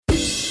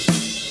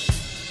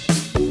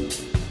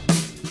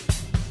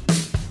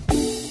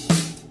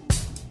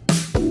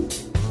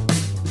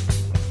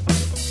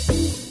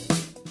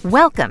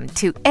Welcome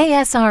to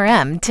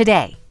ASRM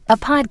Today, a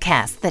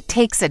podcast that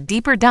takes a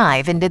deeper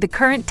dive into the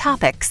current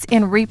topics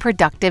in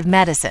reproductive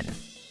medicine.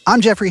 I'm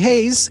Jeffrey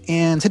Hayes,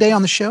 and today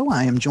on the show,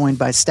 I am joined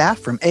by staff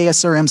from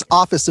ASRM's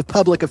Office of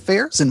Public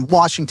Affairs in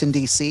Washington,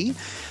 D.C.,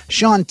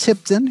 Sean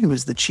Tipton, who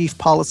is the Chief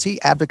Policy,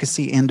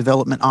 Advocacy, and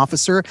Development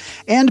Officer,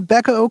 and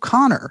Becca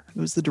O'Connor,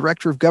 who is the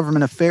Director of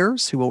Government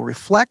Affairs, who will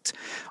reflect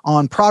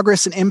on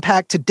progress and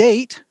impact to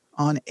date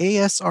on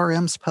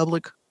ASRM's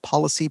public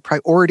policy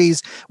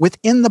priorities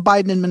within the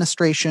Biden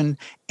administration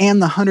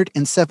and the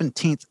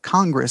 117th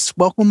Congress.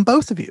 Welcome,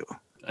 both of you.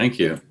 Thank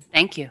you.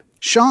 Thank you.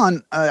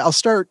 Sean, I'll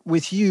start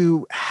with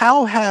you.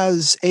 How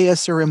has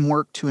ASRM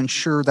worked to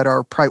ensure that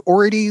our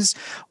priorities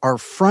are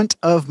front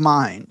of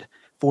mind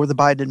for the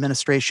Biden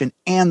administration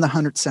and the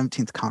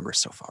 117th Congress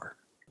so far?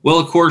 Well,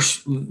 of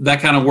course,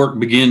 that kind of work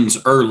begins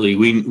early.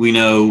 We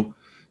know,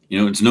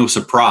 it's no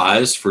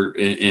surprise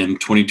in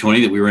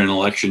 2020 that we were in an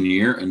election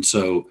year. And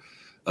so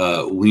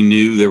we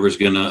knew there was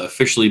going to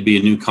officially be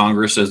a new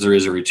Congress, as there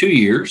is every 2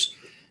 years.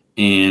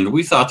 And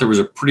we thought there was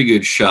a pretty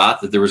good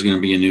shot that there was going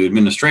to be a new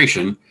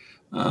administration.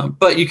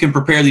 But you can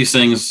prepare these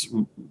things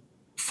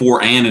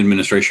for an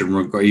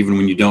administration, even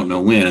when you don't know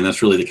when, and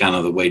that's really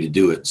the way to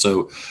do it.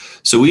 So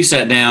we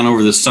sat down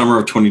over the summer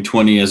of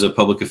 2020 as a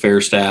public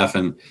affairs staff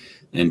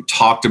and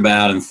talked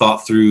about and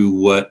thought through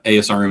what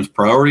ASRM's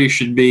priorities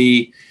should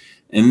be,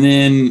 and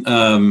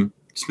then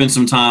spent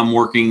some time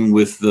working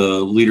with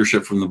the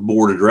leadership from the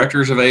board of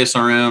directors of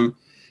ASRM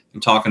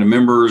and talking to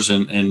members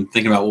and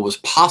thinking about what was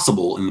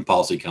possible in the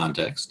policy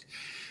context.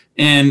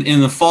 And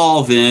in the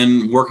fall,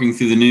 then, working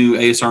through the new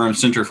ASRM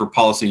Center for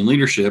Policy and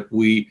Leadership,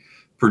 we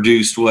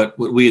produced what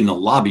we in the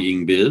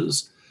lobbying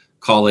biz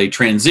call a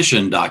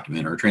transition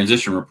document or a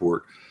transition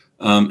report.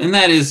 And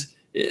that is,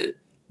 the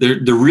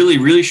really,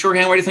 really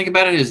shorthand way to think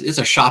about it is it's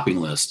a shopping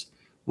list.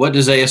 What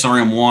does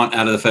ASRM want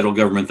out of the federal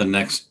government the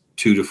next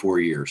 2 to 4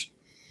 years?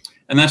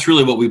 And that's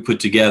really what we put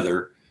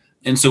together.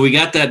 And so we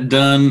got that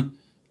done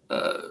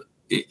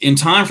in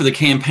time for the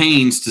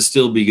campaigns to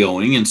still be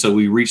going. And so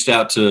we reached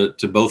out to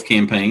both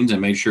campaigns and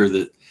made sure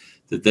that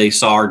they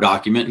saw our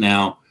document.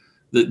 Now,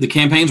 the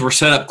campaigns were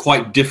set up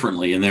quite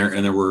differently, and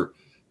there were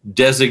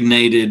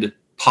designated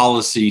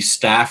policy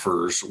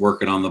staffers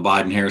working on the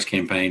Biden-Harris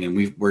campaign, and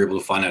we were able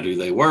to find out who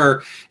they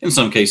were. In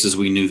some cases,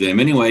 we knew them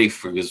anyway,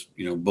 because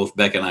both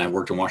Becca and I have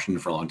worked in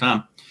Washington for a long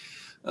time.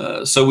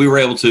 So we were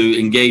able to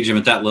engage them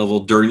at that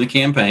level during the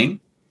campaign,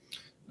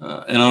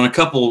 and on a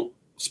couple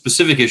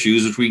specific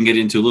issues, which we can get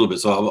into a little bit.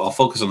 So I'll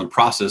focus on the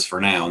process for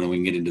now, and then we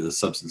can get into the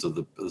substance of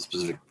the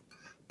specific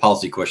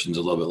policy questions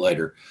a little bit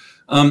later.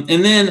 And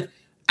then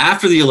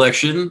after the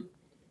election,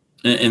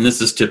 and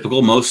this is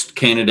typical, most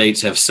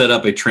candidates have set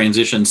up a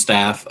transition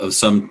staff of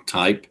some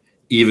type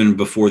even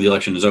before the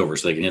election is over,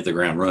 so they can hit the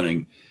ground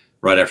running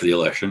right after the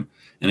election.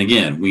 And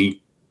again,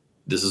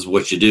 this is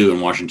what you do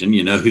in Washington.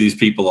 You know who these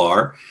people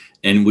are.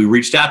 And we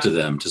reached out to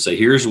them to say,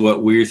 here's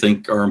what we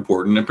think are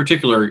important, in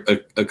particular,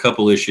 a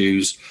couple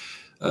issues.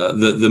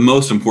 The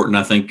most important,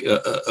 I think,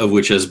 of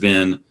which has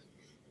been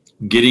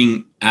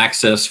getting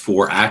access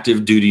for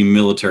active duty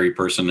military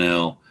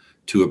personnel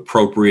to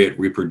appropriate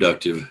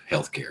reproductive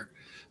health care.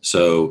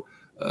 So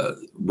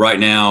right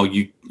now,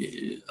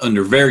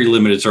 under very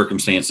limited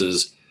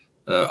circumstances,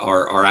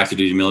 our active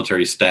duty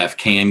military staff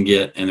can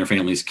get, and their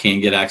families can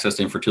get, access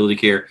to infertility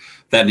care.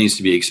 That needs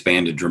to be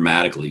expanded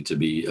dramatically to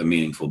be a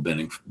meaningful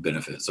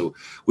benefit. So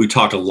we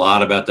talked a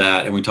lot about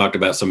that, and we talked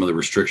about some of the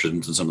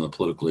restrictions and some of the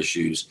political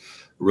issues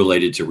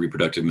related to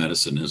reproductive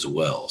medicine as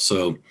well.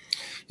 So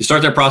you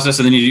start that process,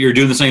 and then you're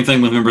doing the same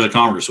thing with members of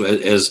Congress.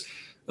 As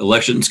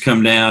elections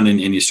come down and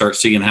you start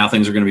seeing how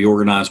things are going to be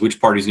organized,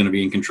 which party is going to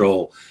be in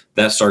control,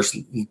 that starts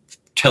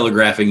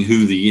telegraphing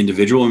who the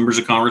individual members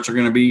of Congress are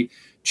going to be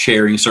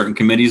chairing certain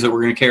committees that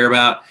we're going to care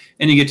about.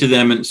 And you get to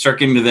them and start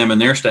getting to them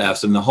and their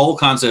staffs. And the whole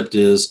concept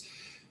is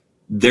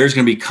there's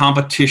going to be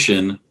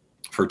competition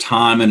for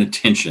time and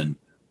attention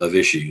of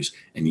issues,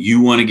 and you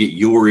want to get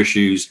your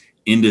issues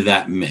into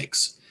that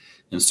mix.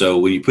 And so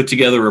when you put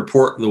together a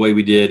report the way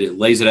we did, it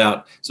lays it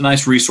out. It's a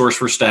nice resource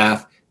for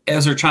staff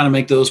as they're trying to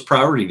make those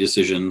priority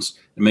decisions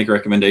and make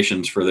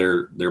recommendations for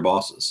their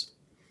bosses.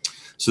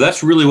 So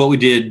that's really what we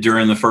did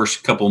during the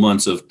first couple of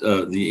months of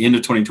the end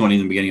of 2020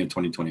 and the beginning of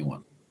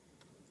 2021.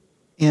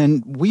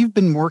 And we've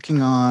been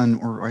working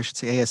on, or I should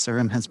say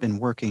ASRM has been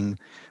working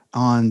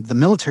on the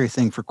military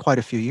thing for quite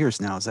a few years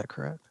now. Is that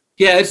correct?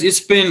 Yeah,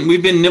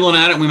 we've been nibbling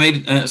at it. We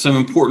made some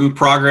important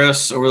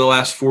progress over the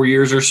last 4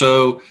 years or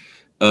so,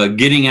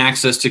 getting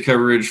access to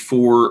coverage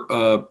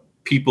for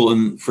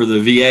people for the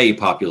VA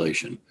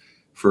population,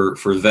 for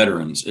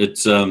veterans.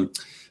 It's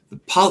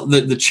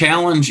the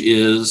challenge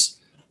is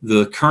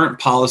the current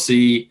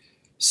policy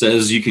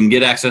says you can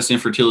get access to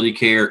infertility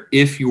care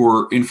if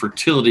your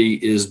infertility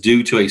is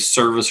due to a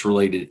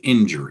service-related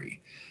injury.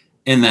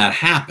 And that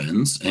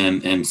happens,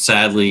 and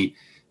sadly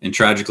and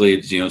tragically,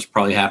 it's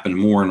probably happened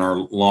more in our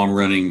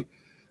long-running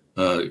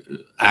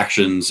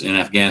actions in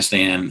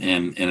Afghanistan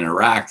and in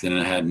Iraq than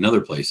it had in other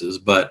places.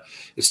 But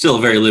it's still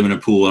a very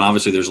limited pool, and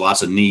obviously there's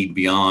lots of need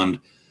beyond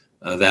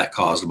that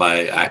caused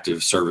by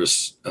active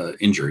service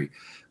injury.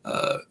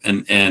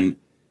 And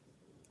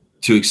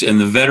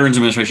the Veterans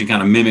Administration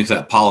kind of mimics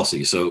that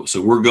policy. So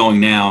we're going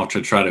now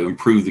to try to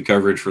improve the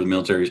coverage for the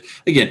militaries.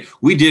 Again,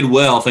 we did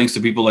well thanks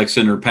to people like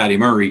Senator Patty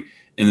Murray,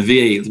 and the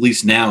VA at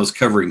least now is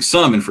covering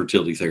some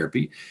infertility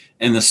therapy.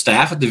 And the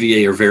staff at the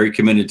VA are very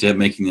committed to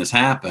making this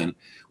happen.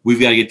 We've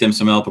got to get them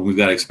some help, and we've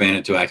got to expand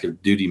it to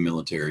active duty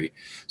military.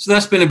 So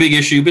that's been a big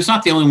issue, but it's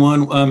not the only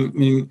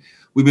one.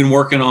 We've been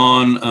working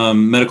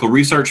on medical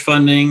research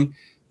funding,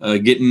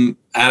 getting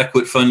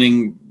adequate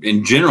funding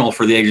in general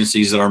for the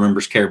agencies that our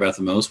members care about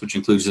the most, which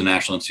includes the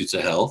National Institutes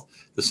of Health,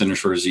 the Centers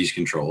for Disease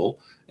Control,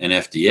 and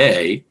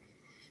FDA,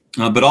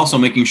 but also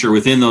making sure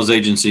within those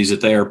agencies that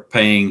they are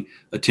paying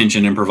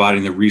attention and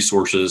providing the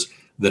resources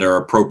that are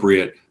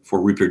appropriate for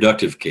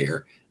reproductive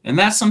care. And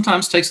that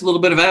sometimes takes a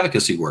little bit of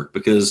advocacy work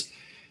because,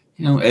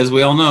 as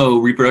we all know,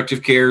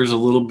 reproductive care is a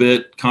little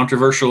bit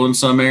controversial in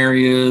some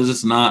areas.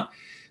 It's not,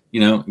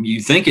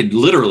 you think it'd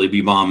literally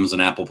be bombs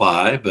and apple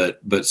pie,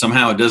 but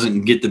somehow it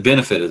doesn't get the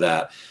benefit of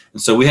that.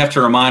 And so we have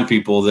to remind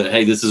people that,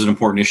 hey, this is an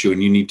important issue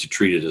and you need to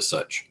treat it as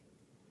such.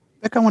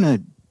 Beck, I want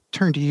to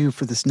turn to you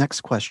for this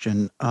next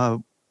question.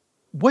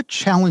 What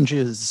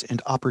challenges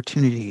and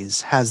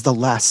opportunities has the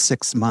last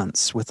 6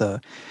 months with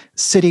a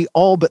city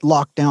all but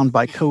locked down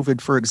by COVID,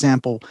 for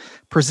example,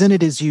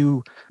 presented as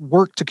you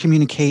work to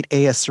communicate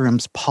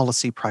ASRM's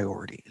policy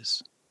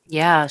priorities?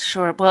 Yeah,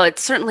 sure. Well,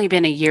 it's certainly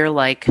been a year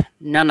like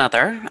none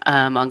other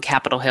on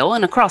Capitol Hill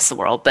and across the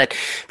world, but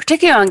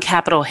particularly on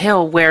Capitol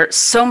Hill, where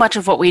so much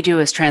of what we do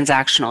is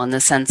transactional in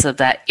the sense of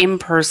that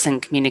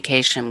in-person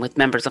communication with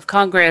members of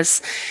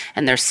Congress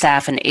and their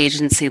staff and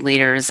agency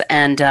leaders.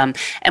 And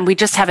we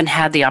just haven't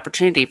had the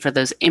opportunity for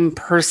those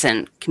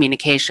in-person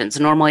communications.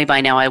 Normally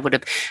by now I would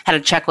have had a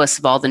checklist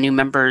of all the new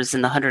members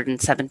in the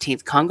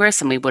 117th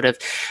Congress, and we would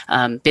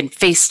have been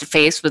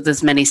face-to-face with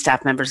as many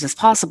staff members as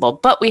possible.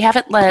 But we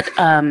haven't let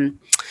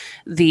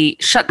the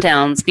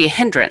shutdowns be a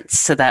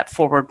hindrance to that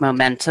forward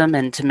momentum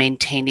and to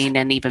maintaining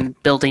and even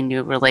building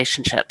new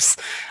relationships.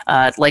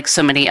 Like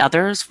so many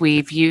others,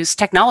 we've used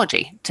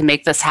technology to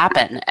make this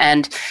happen.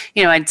 And,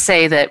 I'd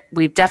say that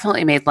we've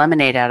definitely made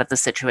lemonade out of the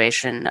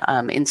situation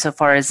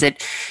insofar as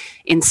it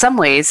in some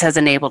ways has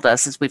enabled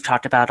us, as we've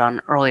talked about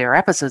on earlier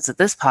episodes of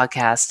this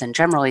podcast, and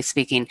generally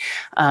speaking,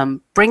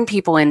 bring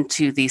people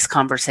into these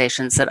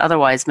conversations that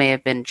otherwise may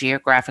have been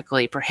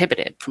geographically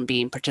prohibited from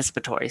being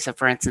participatory. So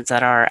for instance,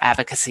 at our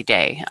Advocacy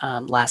Day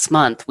last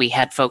month, we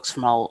had folks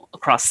from all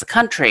across the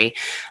country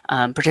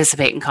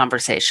participate in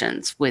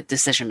conversations with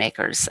decision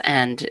makers,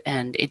 and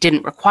it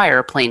didn't require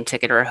a plane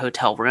ticket or a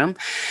hotel room.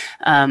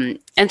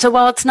 And so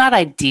while it's not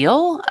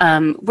ideal,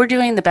 we're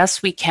doing the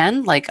best we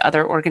can, like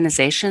other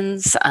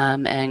organizations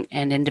and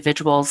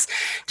individuals,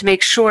 to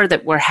make sure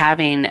that we're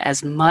having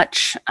as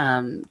much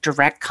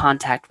direct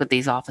contact with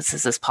these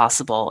offices as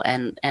possible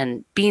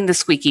and being the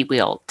squeaky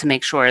wheel to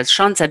make sure, as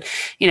Sean said,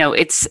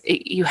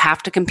 you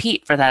have to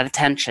compete for that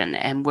attention,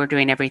 and we're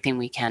doing everything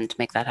we can to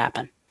make that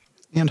happen.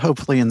 And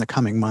hopefully in the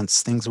coming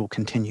months, things will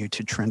continue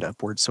to trend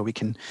upward so we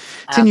can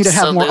continue to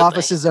have more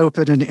offices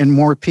open and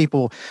more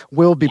people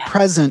will be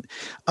present.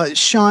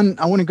 Sean,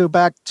 I want to go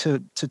back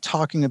to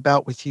talking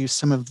about with you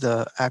some of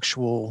the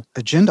actual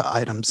agenda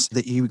items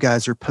that you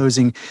guys are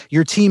posing.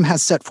 Your team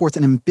has set forth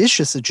an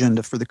ambitious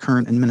agenda for the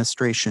current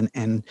administration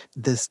and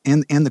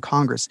the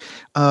Congress.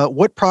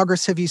 What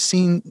progress have you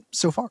seen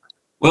so far?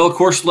 Well, of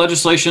course,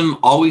 legislation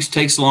always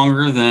takes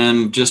longer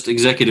than just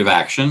executive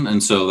action,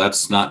 and so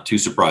that's not too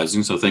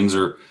surprising. So things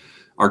are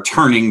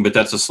turning, but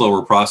that's a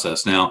slower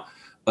process. Now,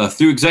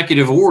 through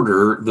executive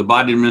order, the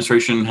Biden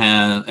administration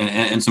has,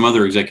 and some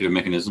other executive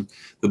mechanism,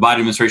 the Biden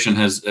administration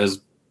has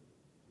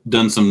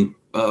done some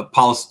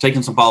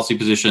taken some policy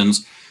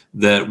positions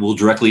that will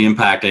directly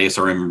impact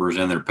ASRM members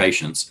and their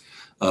patients.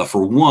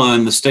 For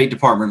one, the State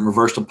Department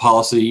reversed a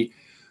policy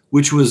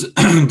which was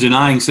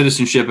denying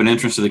citizenship and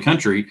entrance to the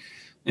country,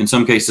 in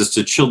some cases,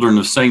 to children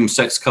of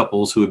same-sex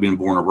couples who had been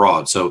born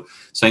abroad. So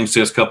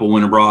same-sex couple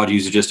went abroad,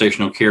 used a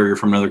gestational carrier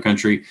from another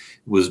country.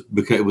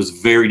 It was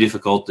very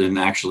difficult, and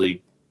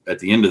actually at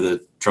the end of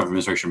the Trump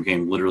administration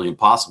became literally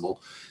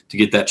impossible to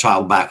get that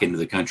child back into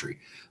the country.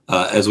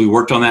 As we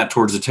worked on that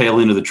towards the tail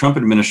end of the Trump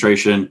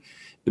administration,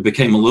 it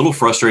became a little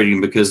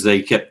frustrating because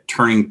they kept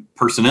turning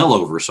personnel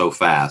over so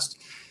fast.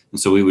 And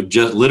so we would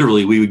get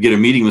a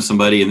meeting with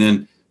somebody, and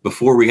then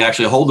before we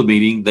actually hold the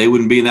meeting, they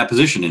wouldn't be in that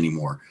position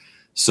anymore.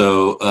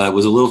 So it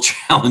was a little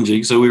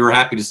challenging. So we were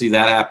happy to see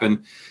that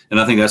happen. And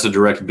I think that's a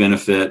direct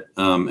benefit.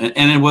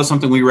 And it was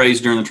something we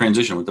raised during the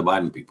transition with the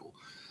Biden people.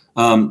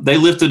 They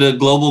lifted a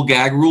global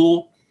gag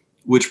rule,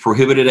 which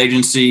prohibited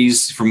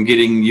agencies from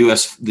getting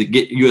U.S.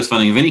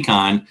 funding of any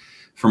kind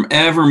from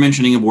ever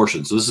mentioning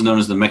abortion. So this is known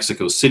as the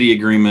Mexico City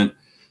Agreement.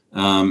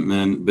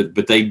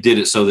 But they did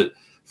it so that,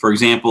 for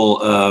example,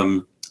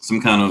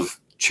 some kind of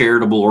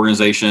charitable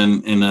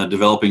organization in a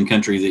developing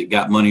country that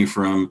got money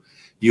from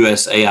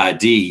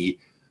USAID,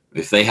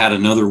 if they had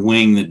another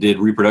wing that did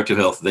reproductive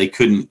health, they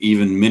couldn't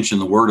even mention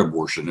the word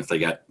abortion if they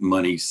got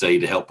money, say,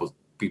 to help with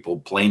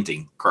people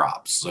planting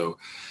crops.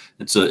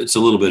 it's a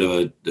little bit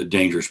of a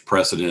dangerous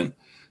precedent.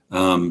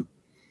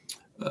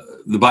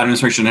 The Biden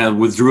administration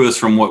withdrew us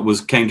from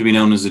what came to be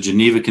known as the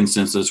Geneva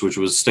Consensus, which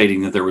was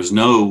stating that there was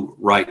no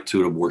right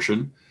to an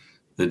abortion,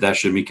 that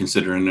should be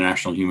considered an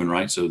international human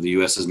right. So the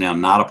U.S. is now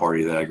not a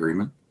party to that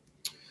agreement.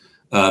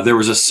 There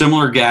was a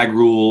similar gag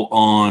rule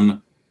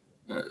on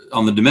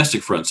the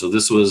domestic front. So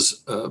this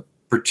was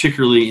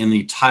particularly in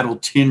the Title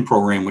X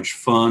program,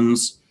 which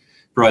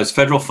provides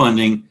federal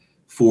funding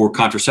for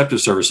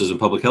contraceptive services and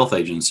public health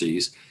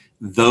agencies.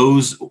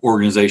 Those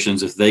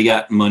organizations, if they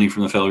got money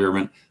from the federal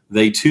government,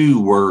 they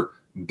too were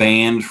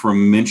banned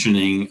from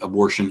mentioning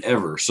abortion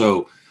ever.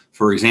 So,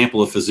 for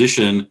example, a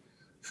physician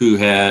who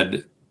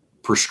had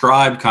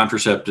prescribed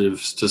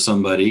contraceptives to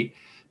somebody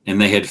and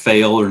they had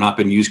failed or not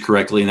been used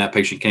correctly, and that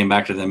patient came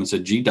back to them and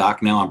said, "Gee,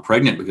 doc, now I'm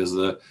pregnant because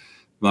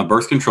my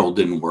birth control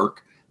didn't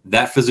work,"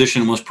 that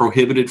physician was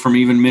prohibited from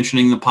even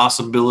mentioning the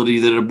possibility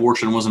that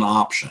abortion was an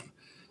option.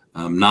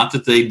 Not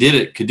that they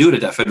could do it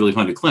at that federally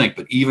funded clinic,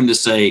 but even to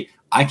say,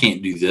 "I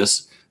can't do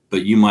this,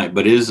 but you might,"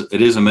 but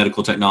it is a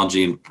medical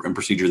technology and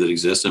procedure that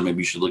exists, and maybe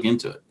you should look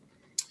into it.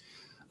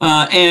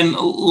 And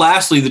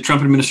lastly, the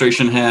Trump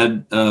administration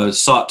had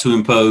sought to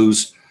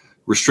impose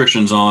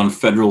restrictions on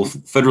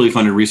federally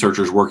funded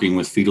researchers working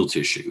with fetal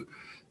tissue.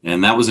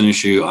 And that was an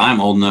issue.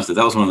 I'm old enough that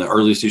was one of the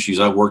earliest issues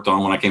I worked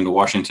on when I came to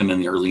Washington in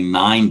the early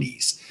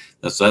 90s.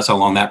 That's how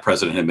long that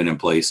precedent had been in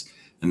place.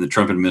 And the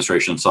Trump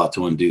administration sought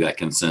to undo that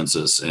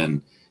consensus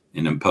and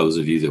impose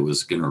a view that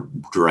was going to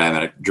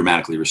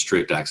dramatically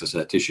restrict access to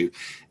that tissue.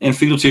 And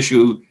fetal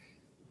tissue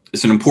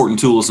is an important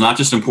tool. It's not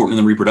just important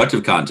in the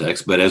reproductive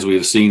context, but as we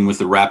have seen with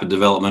the rapid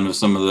development of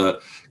some of the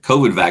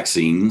COVID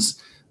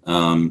vaccines,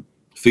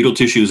 fetal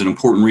tissue is an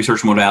important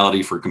research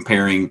modality for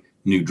comparing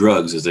new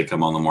drugs as they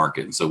come on the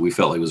market. And so we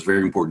felt like it was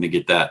very important to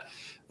get that,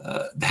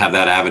 have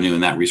that avenue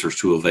and that research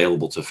tool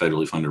available to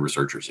federally funded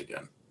researchers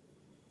again.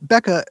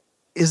 Becca,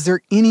 is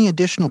there any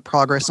additional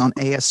progress on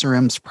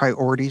ASRM's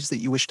priorities that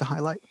you wish to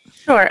highlight?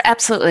 Sure,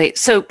 absolutely.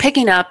 So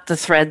picking up the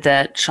thread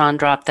that Sean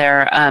dropped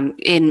there,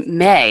 in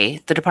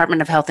May, the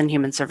Department of Health and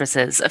Human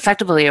Services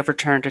effectively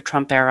overturned a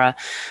Trump-era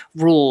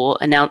rule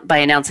by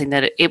announcing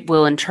that it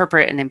will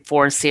interpret and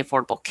enforce the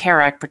Affordable Care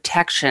Act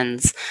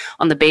protections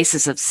on the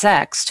basis of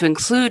sex to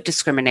include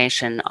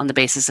discrimination on the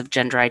basis of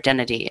gender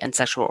identity and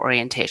sexual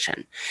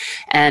orientation.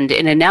 And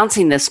in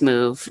announcing this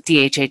move,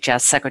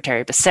 DHHS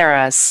Secretary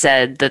Becerra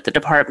said that the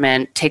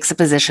department takes a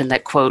position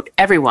that, quote,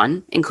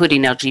 everyone,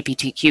 including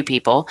LGBTQ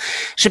people,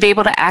 should be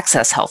able to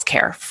access health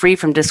care free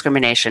from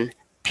discrimination,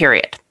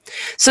 period.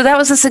 So that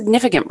was a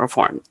significant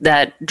reform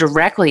that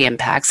directly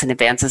impacts and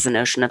advances the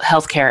notion of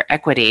healthcare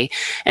equity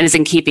and is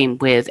in keeping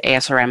with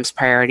ASRM's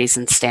priorities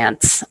and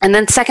stance. And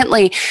then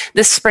secondly,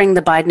 this spring,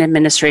 the Biden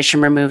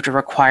administration removed a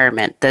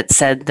requirement that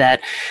said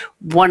that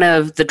one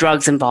of the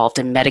drugs involved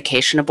in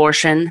medication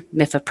abortion,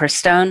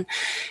 mifepristone,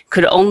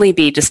 could only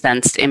be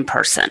dispensed in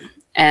person.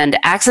 And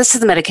access to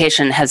the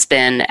medication has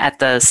been at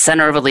the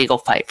center of a legal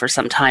fight for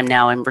some time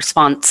now in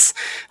response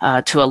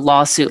to a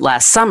lawsuit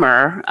last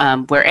summer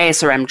where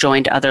ASRM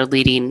joined other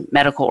leading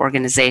medical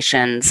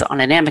organizations on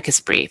an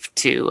amicus brief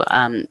to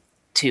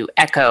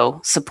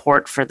echo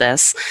support for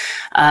this.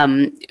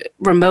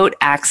 Remote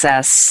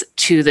access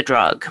to the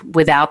drug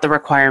without the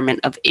requirement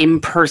of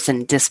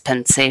in-person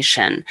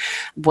dispensation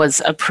was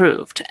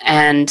approved.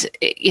 And,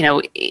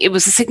 it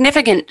was a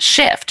significant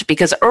shift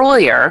because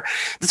earlier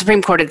the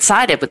Supreme Court had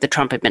sided with the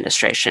Trump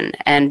administration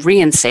and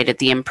reinstated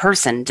the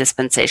in-person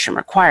dispensation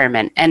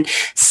requirement. And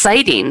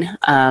citing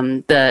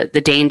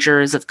the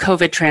dangers of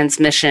COVID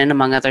transmission,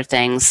 among other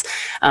things,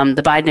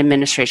 the Biden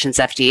administration's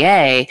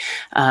FDA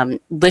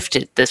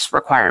lifted this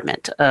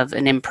requirement of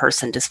an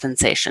in-person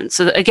dispensation.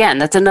 So again,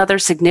 that's another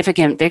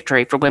significant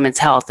victory for women's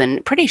health in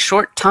a pretty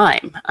short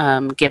time,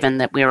 given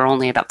that we are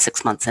only about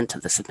 6 months into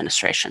this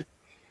administration.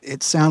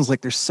 It sounds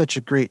like there's such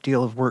a great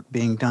deal of work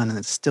being done, and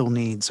it still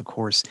needs, of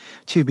course,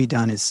 to be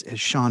done, as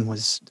Sean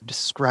was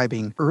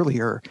describing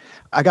earlier.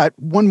 I got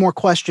one more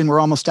question. We're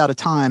almost out of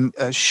time.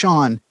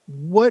 Sean,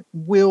 what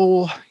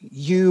will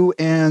you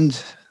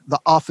and the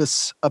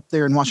office up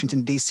there in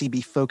Washington, D.C.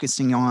 be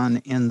focusing on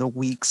in the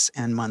weeks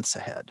and months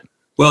ahead?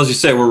 Well, as you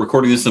say, we're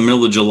recording this in the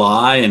middle of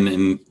July,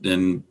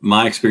 and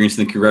my experience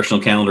in the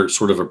congressional calendar, it's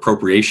sort of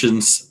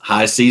appropriations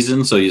high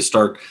season. So you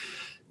start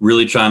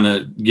really trying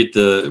to get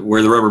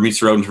where the rubber meets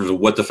the road in terms of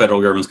what the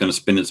federal government's going to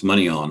spend its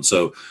money on.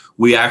 So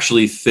we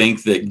actually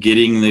think that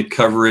getting the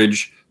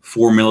coverage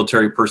for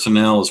military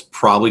personnel is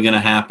probably going to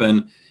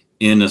happen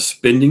in a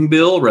spending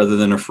bill rather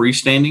than a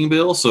freestanding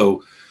bill.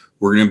 So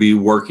we're going to be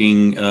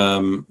working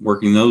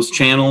those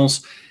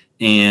channels.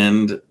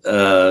 And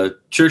so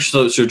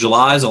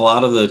July is a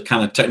lot of the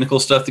kind of technical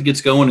stuff that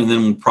gets going, and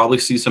then we'll probably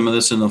see some of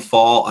this in the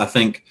fall. I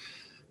think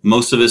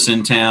most of us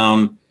in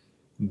town,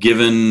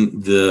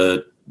 given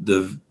the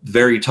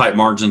very tight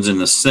margins in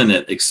the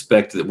Senate,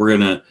 expect that we're going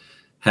to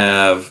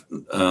have,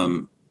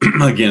 again,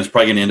 it's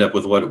probably going to end up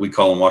with what we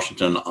call in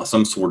Washington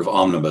some sort of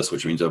omnibus,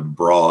 which means a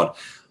broad,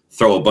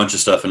 throw a bunch of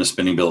stuff in a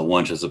spending bill at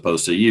once, as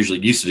opposed to used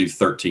to do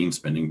 13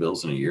 spending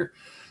bills in a year.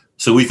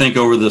 So we think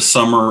over the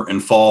summer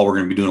and fall, we're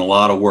going to be doing a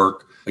lot of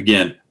work.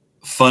 Again,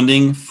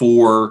 funding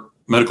for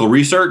medical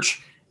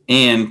research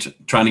and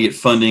trying to get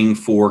funding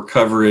for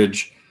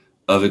coverage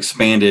of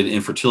expanded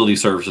infertility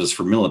services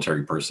for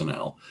military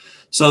personnel.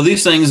 So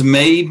these things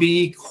may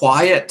be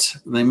quiet.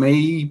 They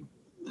may,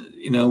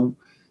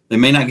 they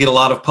may not get a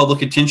lot of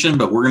public attention,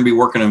 but we're going to be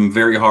working them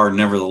very hard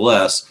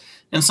nevertheless.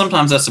 And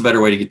sometimes that's a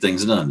better way to get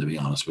things done, to be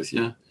honest with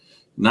you.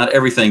 Not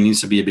everything needs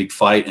to be a big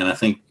fight. And I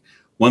think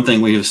one thing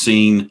we have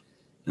seen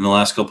in the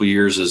last couple of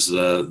years is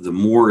the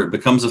more it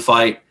becomes a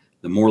fight,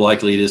 the more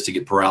likely it is to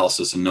get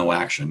paralysis and no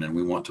action. And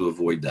we want to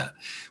avoid that.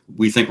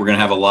 We think we're going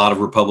to have a lot of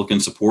Republican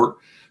support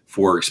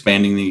for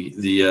expanding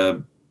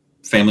the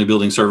family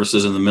building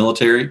services in the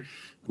military.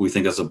 We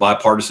think that's a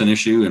bipartisan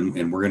issue,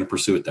 and we're going to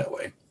pursue it that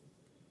way.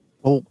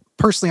 Well,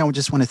 personally, I would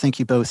just want to thank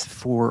you both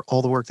for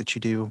all the work that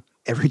you do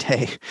every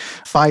day,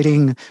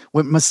 fighting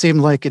what must seem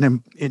like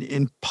an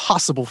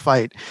impossible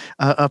fight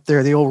up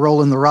there, the old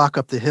rolling the rock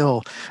up the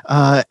hill,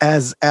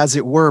 as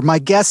it were. My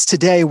guests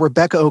today were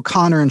Becca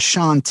O'Connor and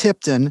Sean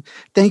Tipton.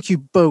 Thank you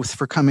both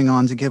for coming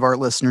on to give our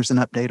listeners an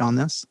update on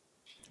this.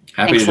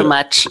 Thanks so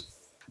much.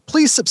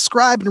 Please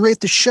subscribe and rate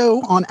the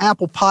show on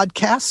Apple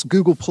Podcasts,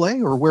 Google Play,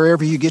 or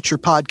wherever you get your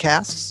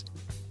podcasts.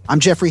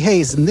 I'm Jeffrey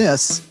Hayes, and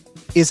this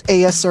is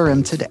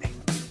ASRM Today.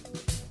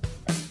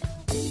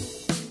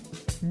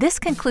 This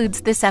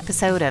concludes this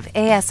episode of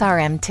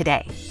ASRM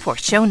Today. For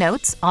show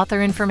notes,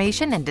 author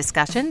information, and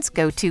discussions,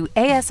 go to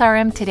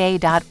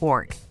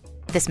asrmtoday.org.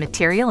 This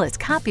material is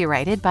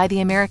copyrighted by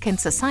the American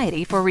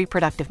Society for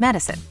Reproductive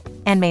Medicine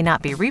and may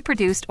not be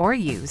reproduced or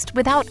used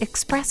without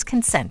express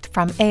consent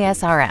from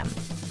ASRM.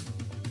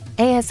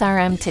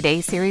 ASRM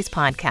Today series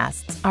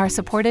podcasts are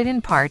supported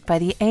in part by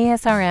the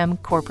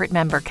ASRM Corporate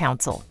Member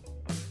Council.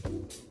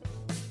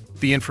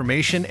 The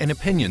information and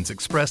opinions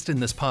expressed in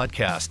this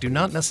podcast do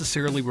not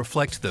necessarily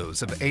reflect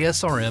those of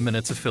ASRM and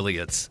its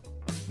affiliates.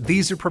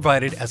 These are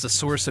provided as a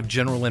source of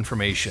general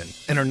information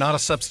and are not a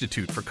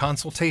substitute for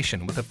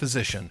consultation with a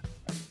physician.